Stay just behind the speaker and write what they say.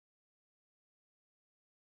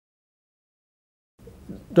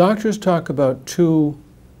Doctors talk about two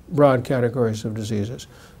broad categories of diseases.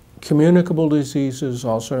 Communicable diseases,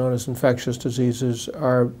 also known as infectious diseases,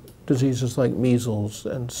 are diseases like measles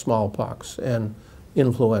and smallpox and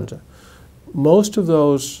influenza. Most of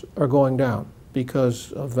those are going down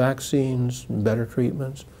because of vaccines and better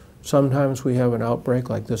treatments. Sometimes we have an outbreak,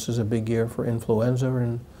 like this is a big year for influenza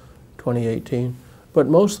in 2018, but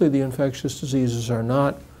mostly the infectious diseases are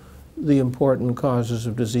not the important causes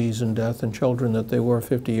of disease and death in children that they were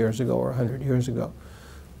 50 years ago or 100 years ago.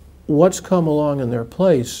 What's come along in their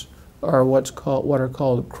place are what are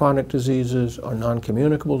called chronic diseases or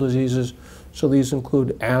non-communicable diseases. So these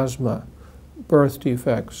include asthma, birth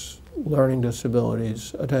defects, learning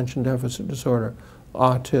disabilities, attention deficit disorder,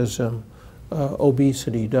 autism,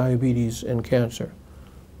 obesity, diabetes, and cancer.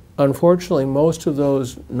 Unfortunately, most of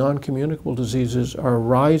those non-communicable diseases are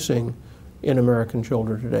rising in American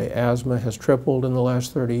children today. Asthma has tripled in the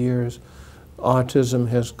last 30 years. Autism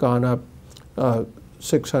has gone up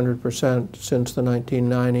 600% since the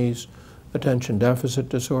 1990s. Attention deficit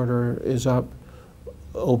disorder is up.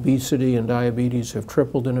 Obesity and diabetes have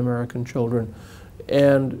tripled in American children.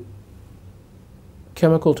 And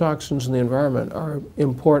chemical toxins in the environment are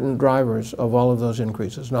important drivers of all of those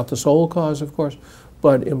increases. Not the sole cause, of course,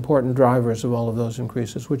 but important drivers of all of those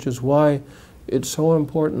increases, which is why it's so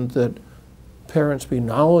important that parents be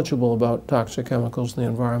knowledgeable about toxic chemicals in the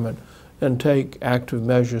environment and take active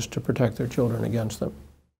measures to protect their children against them.